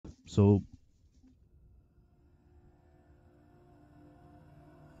So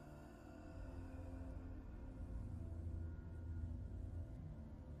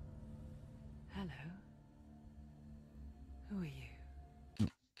Hello. Who are you? I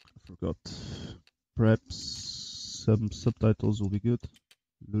forgot. Perhaps some subtitles will be good.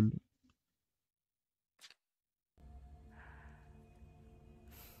 Lul.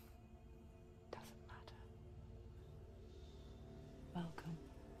 Doesn't matter. Welcome.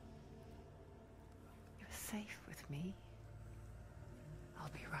 You're safe with me. I'll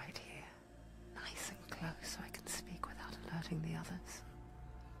be right here, nice and close so I can speak without alerting the others.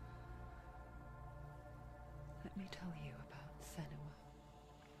 Let me tell you about Senua.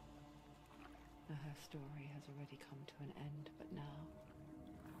 Now, her story has already come to an end, but now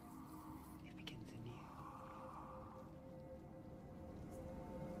it begins anew.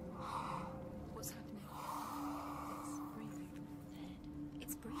 What's happening? It's breathing.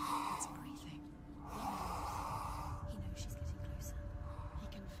 It's breathing. It's breathing. He knows she's getting closer. He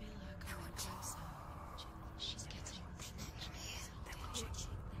can feel her coming closer. She's getting closer. They're watching.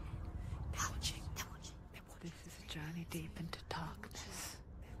 They're watching. They're watching. This is a journey deep into darkness.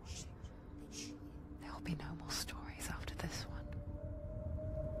 There will be no more stories after this one.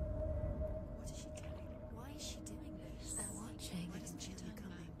 What is she doing? Why is she doing this? They're watching. Why doesn't she turn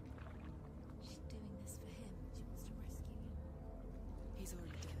coming? She's doing this for him. She wants to rescue him. He's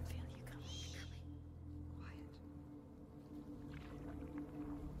already dead. I feel you coming. Quiet.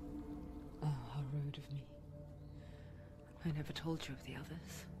 Oh, how rude of me. I never told you of the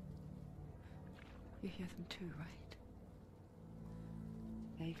others. You hear them too, right?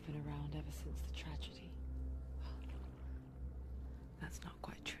 They've been around ever since the tragedy. Well, that's not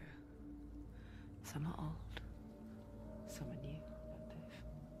quite true. Some are old, some are new, but they've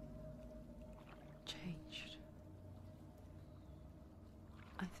changed.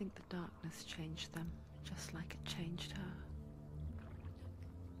 I think the darkness changed them, just like it changed her.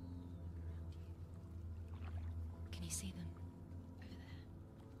 Can you see them? Over there.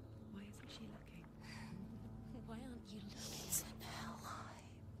 Why isn't she looking? Why aren't you looking? It's in hell high.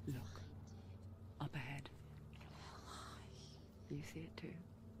 Look, up ahead. Hell high. You see it too?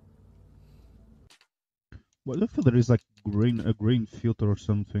 Well, I feel there is like a green filter or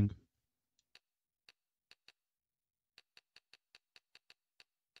something.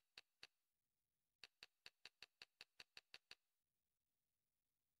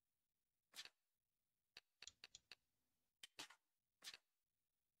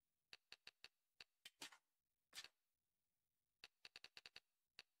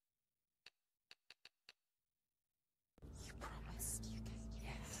 You promised you can.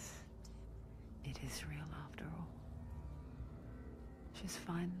 Yes. It is real after all. She's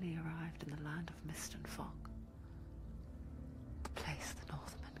finally arrived in the land of mist and fog. The place the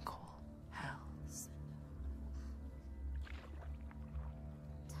Northmen call Hell.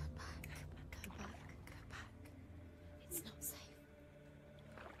 Turn back. Go back. Go back. It's not safe.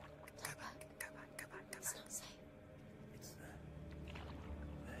 Go back. Go back. Go back. It's not safe. It's them.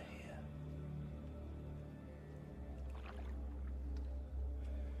 They're here.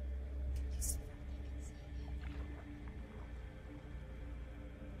 You see them?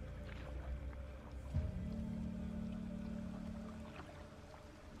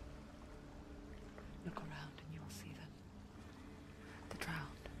 Look around and you'll see them. The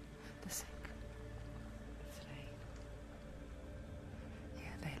drowned, the sick, the slain.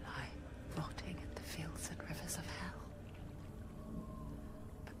 Here they lie, rotting in the fields and rivers of hell.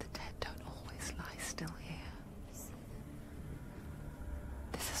 But the dead don't always lie still here.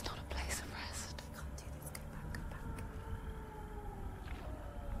 This is not a place of rest. You can't do this. Go back. Go back.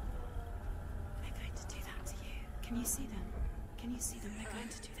 They're going to do that to you. Can you see them? Can you see them? They're going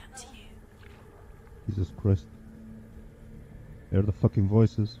to do that to you. Jesus Christ. They're the fucking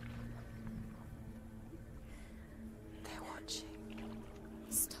voices. They're watching.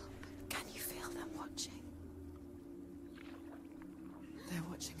 Stop. Can you feel them watching? They're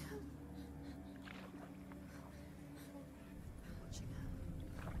watching her. They're watching her.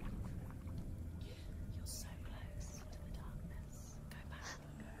 You're so close to the darkness. Go back.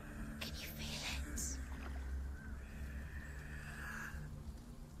 Can you feel it?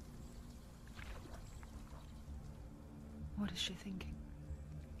 What is she thinking?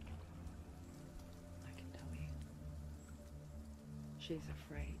 I can tell you. She's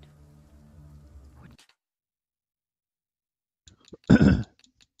afraid. Wouldn't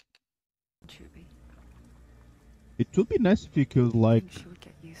you be? It would be nice if you could like She would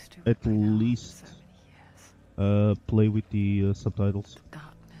get used to it at by now, after least so many years. play with the subtitles. The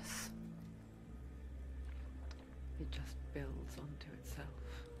darkness. It just builds onto itself.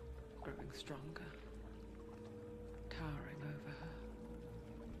 stronger, towering over her.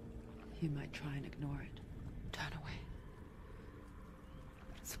 You might try and ignore it, turn away.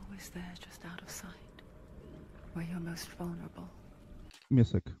 But it's always there, just out of sight, where you're most vulnerable. Give me a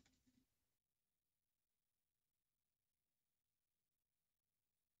sec.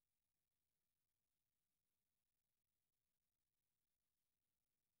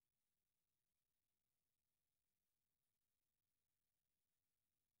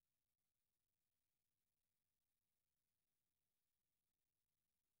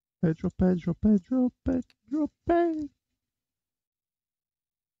 Pedro, Pedro, Pedro, Pedro, Pedro.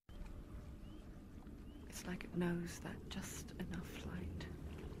 It's like it knows that just enough light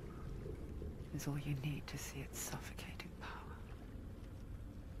is all you need to see its suffocating power.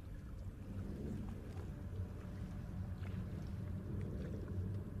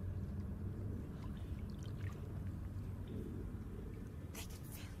 They can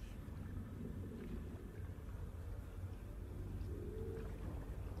feel you.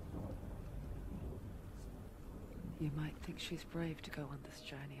 You might think she's brave to go on this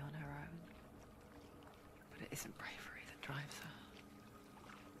journey on her own, but it isn't bravery that drives her.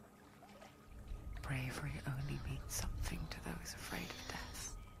 Bravery only means something to those afraid of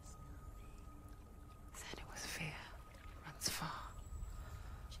death. Senua's fear runs far,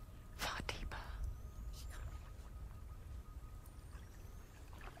 far deeper.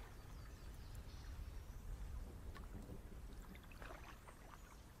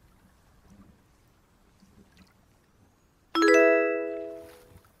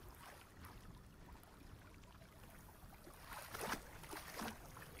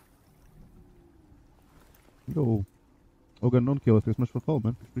 Yo. Oga non-killer, thanks so much for the follow,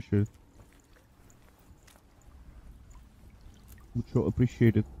 man. Appreciate it. Mucho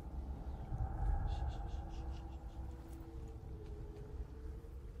appreciated.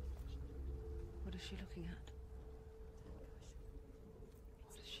 What is she looking at?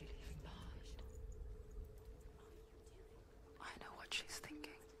 What is she leaving behind? I know what she's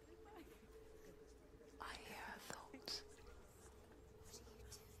thinking. I hear her thoughts.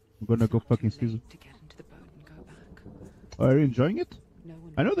 I'm gonna It's go not fucking too Caesar. late to get into the boat and go back. Are you enjoying it? No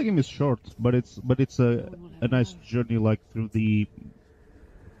one I know the game is short, but it's a nice journey, like through the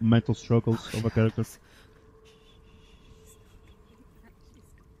mental struggles of a character.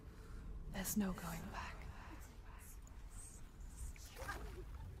 There's no going back.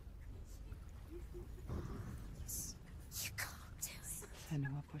 You can't do it.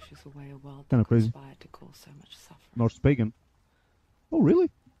 Senua pushes away a world Kinda that crazy. conspired to cause so much suffering. Norse pagan. Oh, really?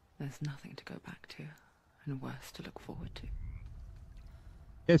 There's nothing to go back to, and worse to look forward to.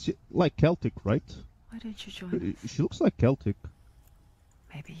 Yes, like Celtic, right? Why don't you join us? She looks like Celtic.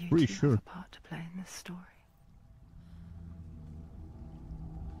 Maybe you Pretty two sure. have a part to play in this story.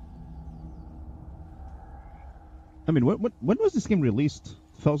 I mean, when was this game released?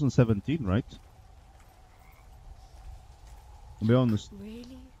 2017, right? To be honest,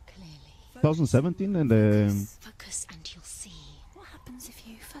 Really clearly. 2017, and Focus and you'll see. What happens if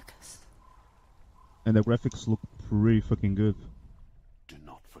you focus? the graphics look pretty fucking good. Do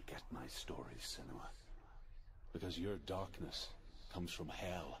not forget my stories, Senua. Because your darkness comes from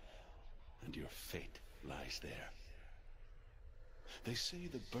hell, and your fate lies there. They say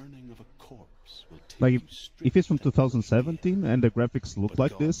the burning of a corpse will take Like, you straight if it's from to Hell's 2017 and the graphics look But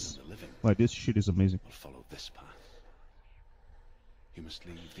like gods this, and the living like this shit is amazing. will follow this path. You must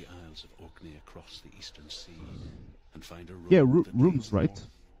leave the Isles of Orkney across the eastern sea and find a road Yeah, that runes, leads right? north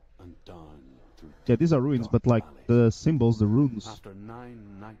and down through Yeah, these are ruins, but like the symbols, the runes. After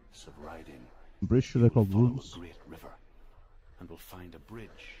 9 nights of riding, I'm pretty sure you they're will called follow runes. a great river and will find a bridge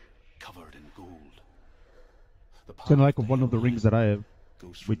covered in gold. The path Kind of like to one of the Helheim rings that I have,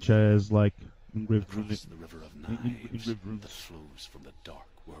 goes from which here has like engraved rune, across the river of engraved knives that runes. flows from the dark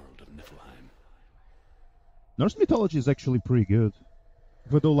world of Niflheim. Norse mythology is actually pretty good.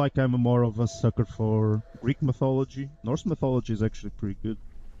 Even though like I'm more of a sucker for Greek mythology, Norse mythology is actually pretty good.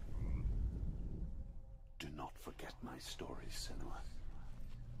 Do not forget my stories, Senua.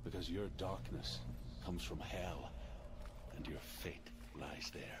 Because your darkness comes from hell, and your fate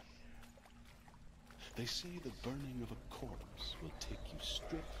lies there. They say the burning of a corpse will take you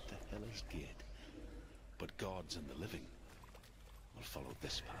straight to Hela's gate. But gods and the living will follow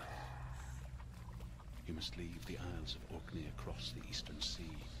this path. You must leave the Isles of Orkney across the eastern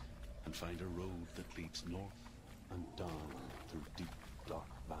sea and find a road that leads north and down through deep, dark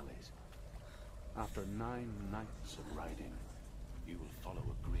valleys. After 9 nights of riding, you will follow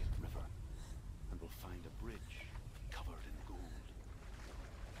a great river and will find a bridge covered in gold.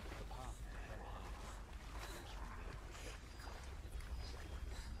 The path to Helheim goes from there.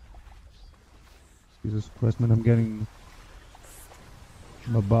 Jesus Christ, man, I'm getting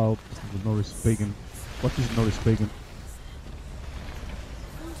about the Norris pagan. What is Norris pagan?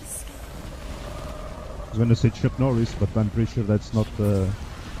 I was gonna say Chuck Norris, but I'm pretty sure that's not the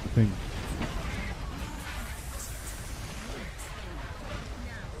thing.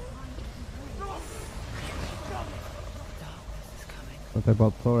 But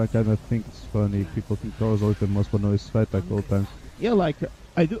about Thor, I kinda think it's funny. People think Thor is always the most, but no, he's fat like all times. Yeah, like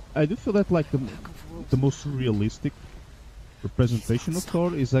I do feel that like the most realistic representation of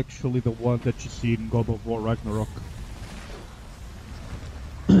Thor is actually the one that you see in God of War Ragnarok.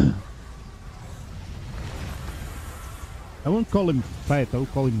 I won't call him fat, I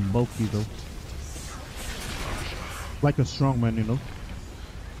would call him bulky though. Like a strong man, you know?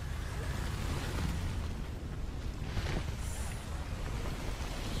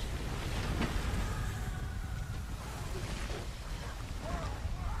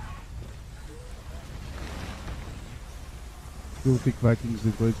 People think Vikings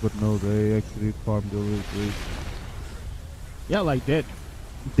did raids, but no, they actually farmed over raids. Yeah, like that.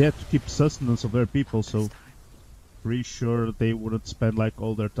 They have to keep sustenance of their people, so pretty sure they wouldn't spend like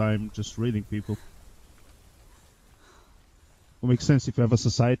all their time just raiding people. It makes sense if you have a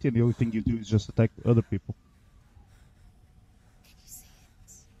society and the only thing you do is just attack other people. Can you see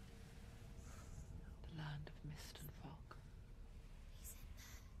it? The land of mist and fog. He's in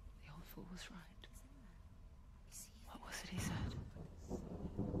there. The old fool was right. You see it? What was it he said?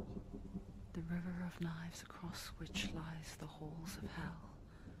 The river of knives across which lies the halls of hell.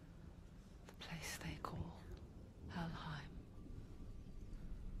 The place they call Helheim.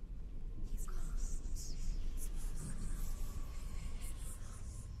 He's lost. He's lost.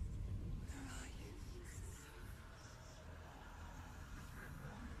 Where are you?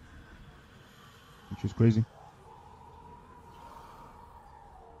 Which is crazy.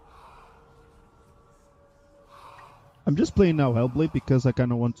 I'm just playing now Hellblade because I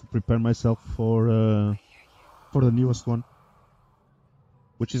kind of want to prepare myself for the newest one,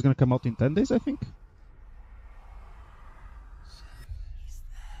 which is gonna come out in 10 days, I think.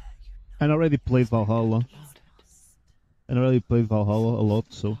 And I already played Valhalla. About it. And I already played Valhalla a lot,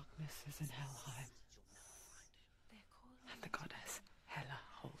 so Darkness is in Helheim. And the goddess Hela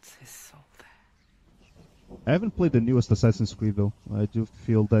holds his soul there. I haven't played the newest Assassin's Creed though. I do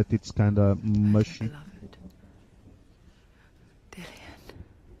feel that it's kind of mushy. Beloved. Dillian.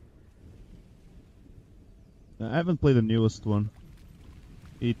 I haven't played the newest one.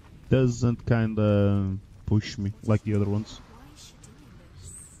 It doesn't kind of push me like the other ones. Why is she doing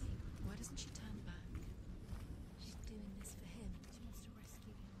this? Why doesn't she turn back? She's doing this for him. She wants to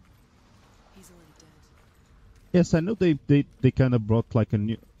rescue him. He's already dead. Yes, I know they kind of brought like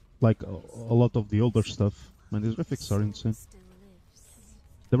a lot of the older stuff. Man, these graphics are insane. Still lives.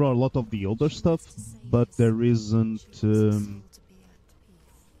 There are a lot of the older stuff, but there isn't. To be at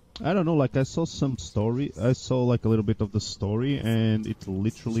peace. I don't know. Like I saw some story. I saw like a little bit of the story, and it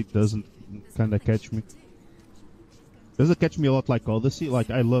literally doesn't kind of catch me. Doesn't catch me a lot like Odyssey. Like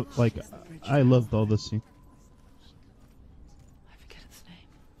I loved Odyssey. I forget its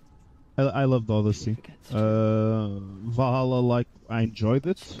name. I loved Odyssey. Valhalla, like I enjoyed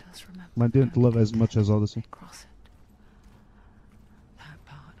it. She does remember. I didn't love as much as Odyssey. Cross it. That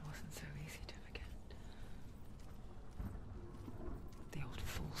part wasn't so easy to forget. The old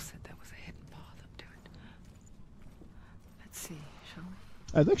fool said there was a hidden path up to it. Let's see, shall we?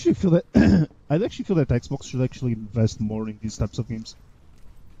 I'd actually feel that Xbox should actually invest more in these types of games.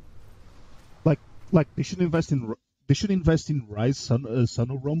 Like they should invest in Rise Son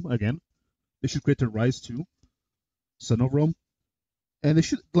of Rome again. They should create a Rise 2, Son of Rome, and they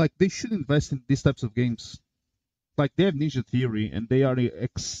should invest in these types of games. Like they have Ninja Theory, and they are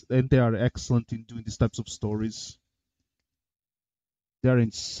excellent in doing these types of stories. They are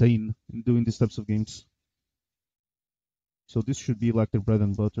insane in doing these types of games. So this should be like their bread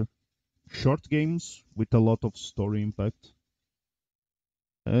and butter. Short games with a lot of story impact.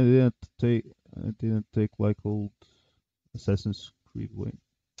 I didn't take like old Assassin's Creed way.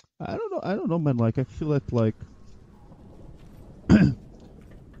 I don't know, man. Like I feel that like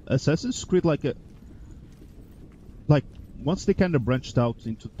Assassin's Creed, like once they kind of branched out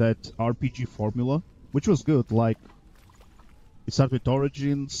into that RPG formula, which was good. Like it started with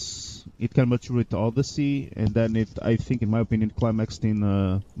Origins, it kind of matured with Odyssey, and then I think, in my opinion, climaxed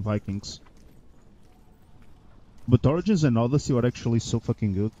in Vikings. But Origins and Odyssey were actually so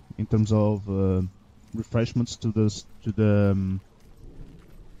fucking good in terms of refreshments to the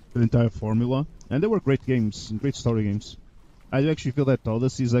entire formula, and they were great games, great story games. I actually feel that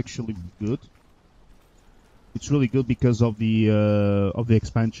Odyssey is actually good. It's really good because of the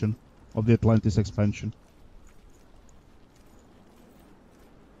expansion. of the Atlantis expansion.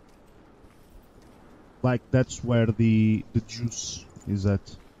 Like, that's where the juice is at.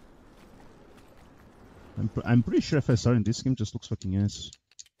 I'm pretty sure FSR in this game just looks fucking ass.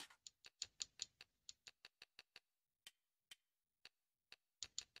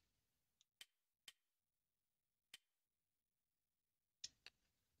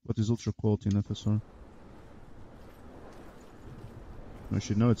 What is ultra quality in FSR?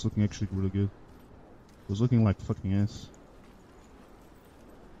 Actually, no, it's looking actually really good. It was looking like fucking ass.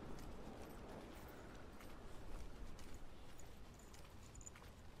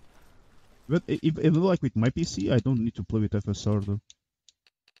 But even like with my PC, I don't need to play with FSR though.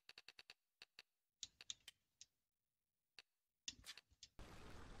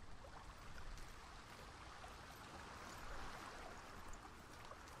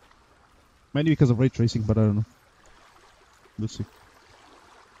 Maybe because of ray tracing, but I don't know. We'll see.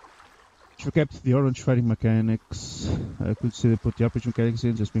 If you kept the orange fighting mechanics, I could see they put the RPG mechanics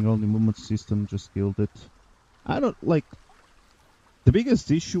in, just being only movement system, just killed it. I don't like the biggest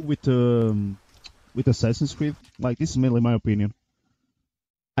issue with Assassin's Creed. Like, this is mainly my opinion.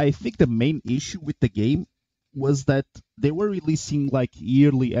 I think the main issue with the game was that they were releasing like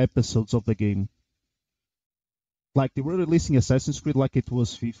yearly episodes of the game. Like, they were releasing Assassin's Creed like it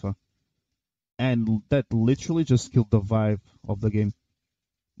was FIFA. And that literally just killed the vibe of the game.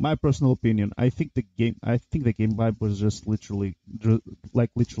 My personal opinion, I think the game vibe was just literally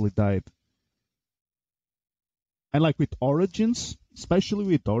died. And like with Origins, especially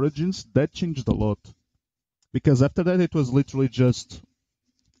with Origins, that changed a lot. Because after that it was literally just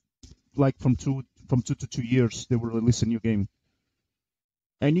like from 2 to 2 years they will release a new game.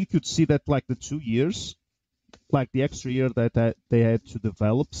 And you could see that like the 2 years, like the extra year that they had to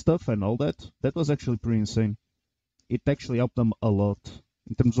develop stuff and all that, that was actually pretty insane. It actually helped them a lot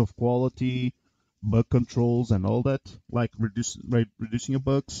in terms of quality, bug controls, and all that, like reducing your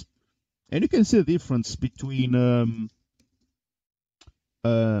bugs. And you can see the difference between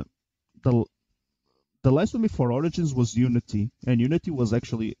the last one before Origins was Unity, and Unity was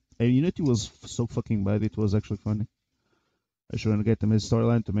so fucking bad. It was actually funny. I shouldn't get him his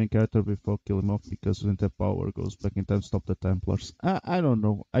storyline to main character before kill him off because when the power goes back in time, stop the Templars. I don't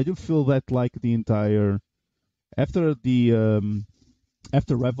know. I do feel that like the entire after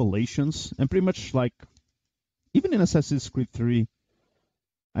Revelations and pretty much like even in Assassin's Creed 3,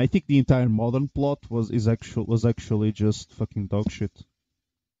 I think the entire modern plot was actually just fucking dog shit.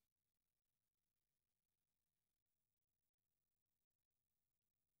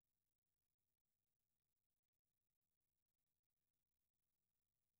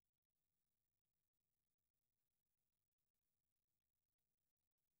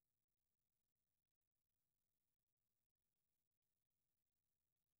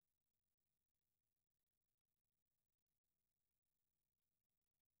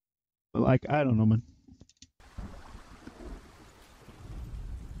 Like, I don't know, man.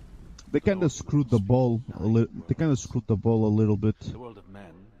 They kind of screwed the ball a little bit. The world of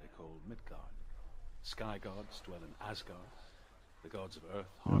men they call Midgard. Sky gods dwell in Asgard. The gods of earth,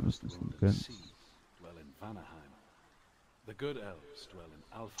 harvest, wind, and sea dwell in Vanaheim. The good elves dwell in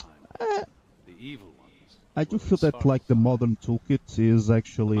Alfheim. The evil ones. I do feel that like the modern toolkit is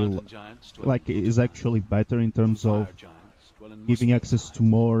actually better in terms of giving access to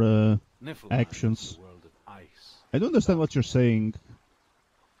more actions. I don't understand what you're saying,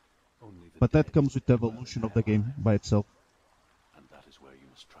 but that comes with the evolution of the game by itself. And that is where you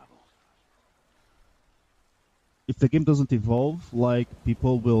must travel. If the game doesn't evolve, like,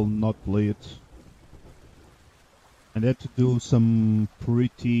 people will not play it. And they had to do some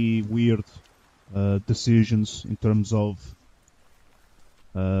pretty weird decisions in terms of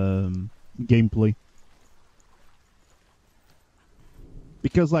gameplay.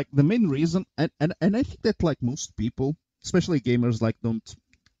 Because like the main reason, and I think that like most people, especially gamers, like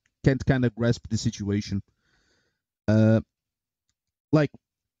can't kind of grasp the situation. Like,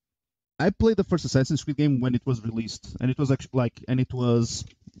 I played the first Assassin's Creed game when it was released, and it was actually it was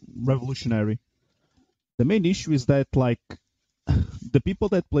revolutionary. The main issue is that like the people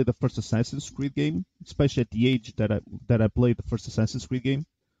that play the first Assassin's Creed game, especially at the age that I played the first Assassin's Creed game,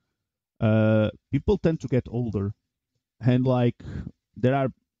 people tend to get older, and like there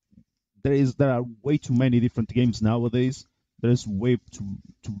are way too many different games nowadays. There is way too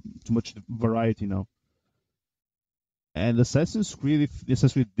much variety now. And Assassin's Creed, if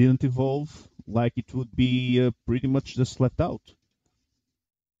Assassin's Creed didn't evolve, like, it would be pretty much just left out.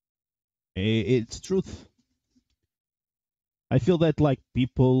 It's truth. I feel that like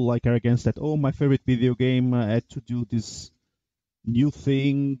people like are against that. Oh, my favorite video game had to do this new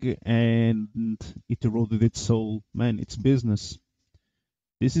thing and it eroded its soul. Man, it's business.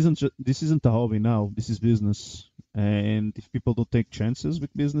 This isn't a hobby now. This is business. And if people don't take chances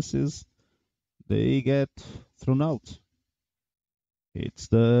with businesses, they get thrown out. It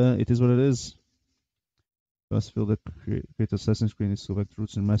is what it is. I just feel that create Assassin's Creed is so back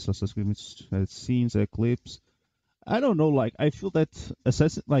roots and master Assassin's Creed scenes, Eclipse. I don't know, like I feel that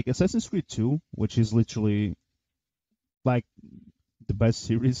Assassin's Creed 2, which is literally like the best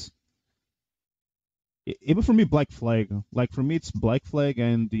series. Even for me, Black Flag. Like for me, it's Black Flag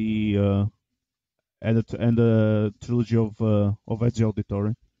and the trilogy of Ezio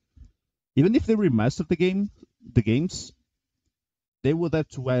Auditore. Even if they remastered the games, they would have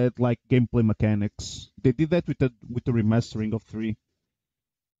to add like gameplay mechanics. They did that with the remastering of 3,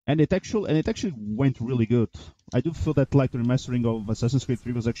 and it actually went really good. I do feel that like the remastering of Assassin's Creed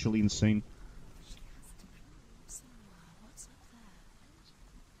 3 was actually insane. What's up there?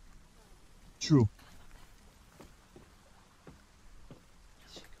 True.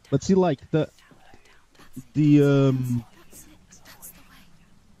 But see, like the That's it. That's the way.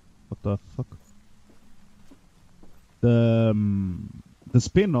 what the fuck? The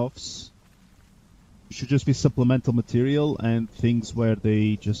spin-offs should just be supplemental material and things where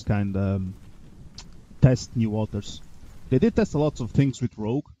they just kind of test new authors. They did test a lot of things with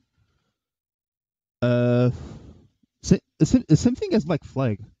Rogue. Same thing as Black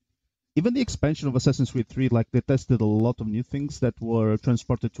Flag. Even the expansion of Assassin's Creed 3, like they tested a lot of new things that were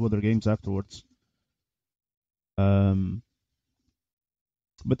transported to other games afterwards. But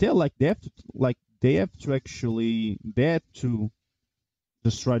yeah, like they have to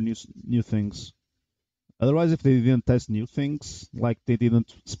just try new things. Otherwise, if they didn't test new things, like they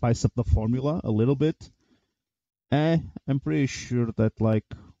didn't spice up the formula a little bit, I'm pretty sure that like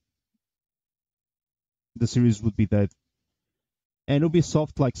the series would be dead. And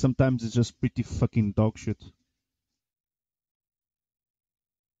Ubisoft, like sometimes it's just pretty fucking dog shit.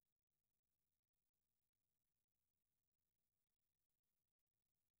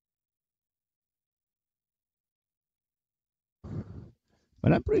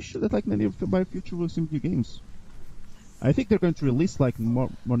 But I'm pretty sure that like in the near future we'll see new games. I think they're going to release like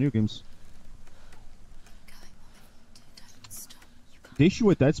more new games. Don't stop. You can't. The issue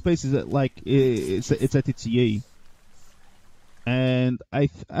with Dead Space is that like it's at its EA, and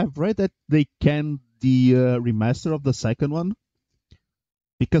I've read that they canned the remaster of the second one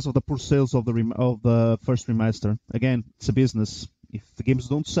because of the poor sales of the first remaster. Again, it's a business. If the games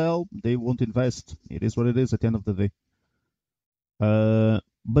don't sell, they won't invest. It is what it is at the end of the day.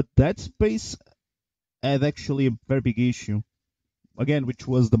 But Dead Space had actually a very big issue, again, which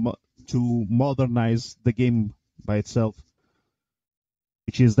was to modernize the game by itself,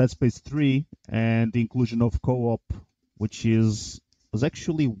 which is Dead Space 3 and the inclusion of co-op, which was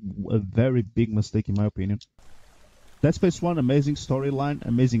actually a very big mistake in my opinion. Dead Space 1, amazing storyline,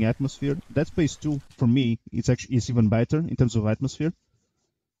 amazing atmosphere. Dead Space 2, for me, it's even better in terms of atmosphere.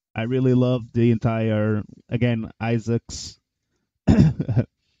 I really love the entire, again, Isaac's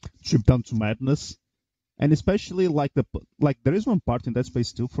trip down to madness, and especially like there is one part in Dead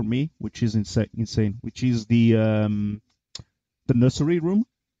Space 2 for me which is insane, which is the nursery room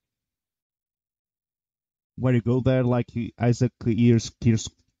where you go there, like Isaac hears kids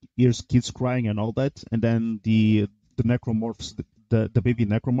crying and all that, and then the necromorphs, the baby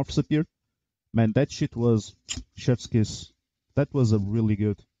necromorphs appear. Man, that shit was chef's kiss. That was a really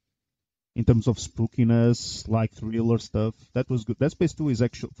good. In terms of spookiness, like thriller stuff, that was good. Dead Space 2 is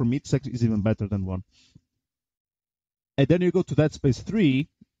actually, for me, is even better than 1. And then you go to Dead Space 3,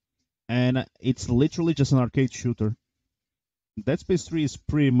 and it's literally just an arcade shooter. Dead Space 3 is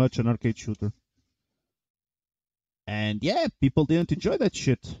pretty much an arcade shooter. And yeah, people didn't enjoy that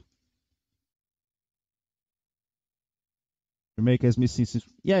shit. Remake has missing scenes.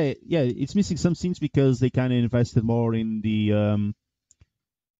 Yeah, it's missing some scenes because they kind of invested more in the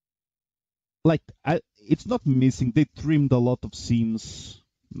it's not missing. They trimmed a lot of scenes.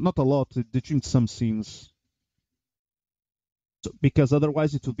 Not a lot. They trimmed some scenes. So, because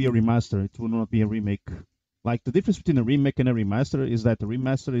otherwise it would be a remaster. It would not be a remake. Like the difference between a remake and a remaster is that a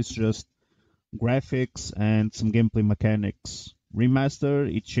remaster is just graphics and some gameplay mechanics.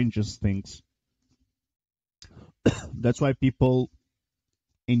 Remaster, it changes things. That's why people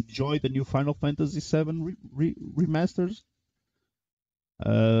enjoy the new Final Fantasy VII remasters.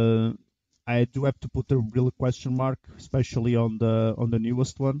 I do have to put a real question mark, especially on the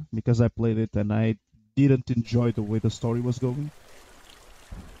newest one, because I played it and I didn't enjoy the way the story was going.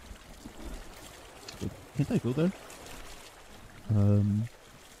 Can't I go there?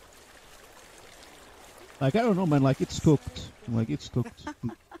 Like, I don't know, man. Like, it's cooked. Like, it's cooked. Get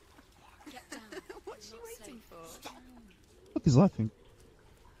down. What's she waiting for? Look, he's laughing.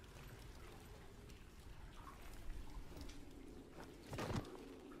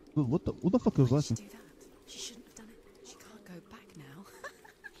 Dude, who the fuck was Why'd she laughing? do that? She shouldn't have done it. She can't go back now.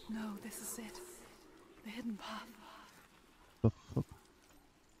 No, this is it. The hidden path. The fuck?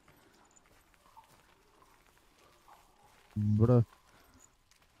 Bruh.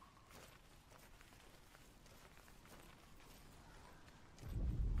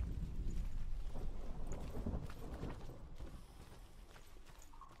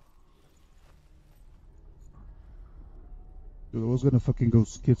 Dude, I was gonna fucking go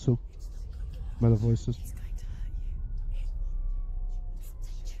schizo by the voices. He's going to hurt you. It's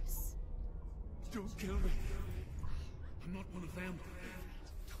dangerous. Don't kill me. I'm not one of them.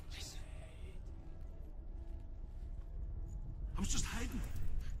 Don't listen. I was just hiding.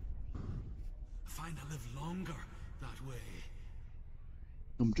 I find I live longer that way.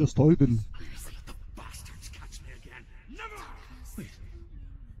 I'm just hiding. Never let the bastards catch me again. Never! Wait.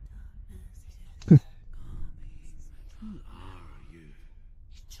 Who are you?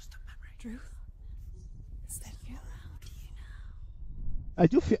 It's just a memory. Drew? Is that you? I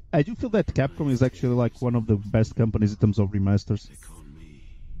do feel that Capcom is actually like one of the best companies in terms of remasters. They call me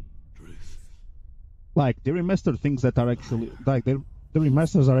Ruth. Like, they remaster things that are actually like the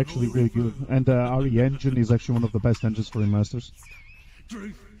remasters are actually really good, and the RE engine is actually one of the best engines for remasters.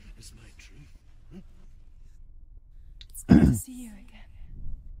 Truth is my truth. It's good to see you again.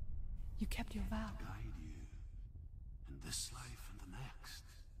 You kept your vow. Guide you in this life and the next.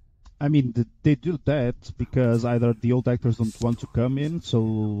 I mean, they do that because either the old actors don't want to come in,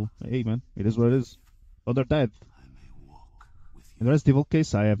 so hey man, it is what it is. Or they're dead. I may walk with you. In the Resident Evil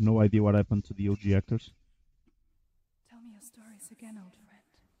case, I have no idea what happened to the OG actors. Tell me your stories again, old friend.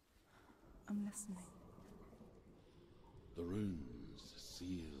 I'm listening. The runes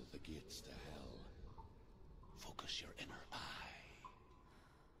seal the gates to hell. Focus your inner eye,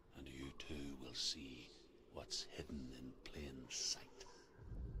 and you too will see what's hidden in plain sight.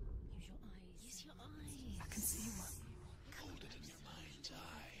 Use your eyes. Use your eyes. I can see one. Hold it in your mind's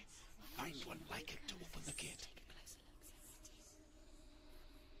eye. Find one like it to open the gate.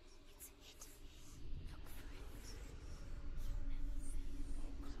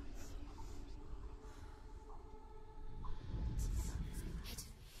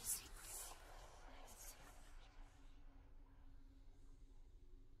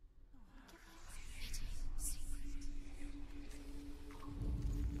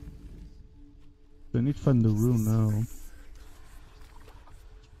 They need to find the rune now.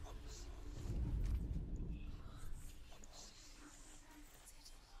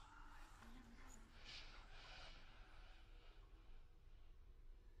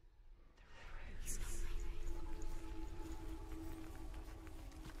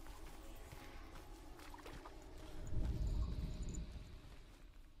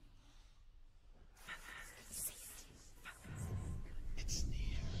 It's near.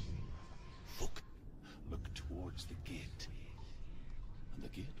 Look towards the gate, and the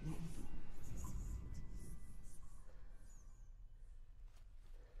gate will open.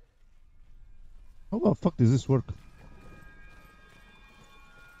 How the fuck does this work?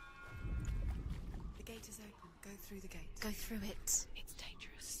 The gate is open. Go through the gate. Go through it. It's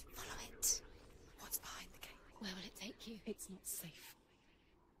dangerous. Follow it. What's behind the gate? Where will it take you? It's not safe.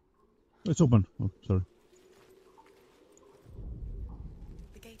 It's open. Oh, sorry.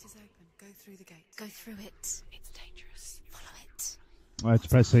 The gate is open. Go through the gate. Go through it. It's dangerous. Follow it. Alright,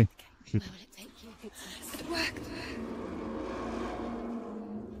 press A. Shit. Where will it take you? It worked.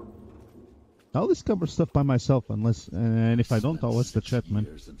 I'll discover stuff by myself, unless, and if I don't, I'll ask the chat, man.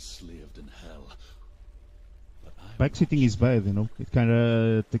 Years enslaved in hell. But I Backseating is bad, you know. It kind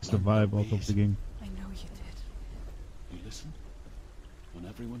of takes the vibe out of the game. I know you did. You listened when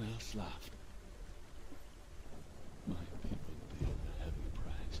everyone else laughed. My people paid a heavy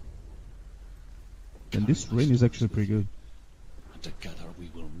price. And this rain is actually pretty good. And together we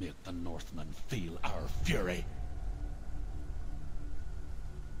will make the Northmen feel our fury.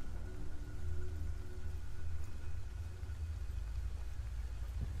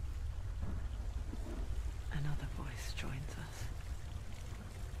 Another voice joins us.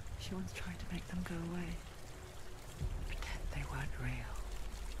 She once tried to make them go away. Pretend they weren't real.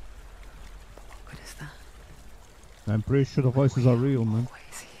 But what good is that? I'm pretty sure the voices are real, man.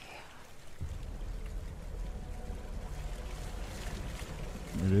 Always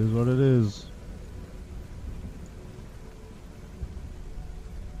here. It is what it is.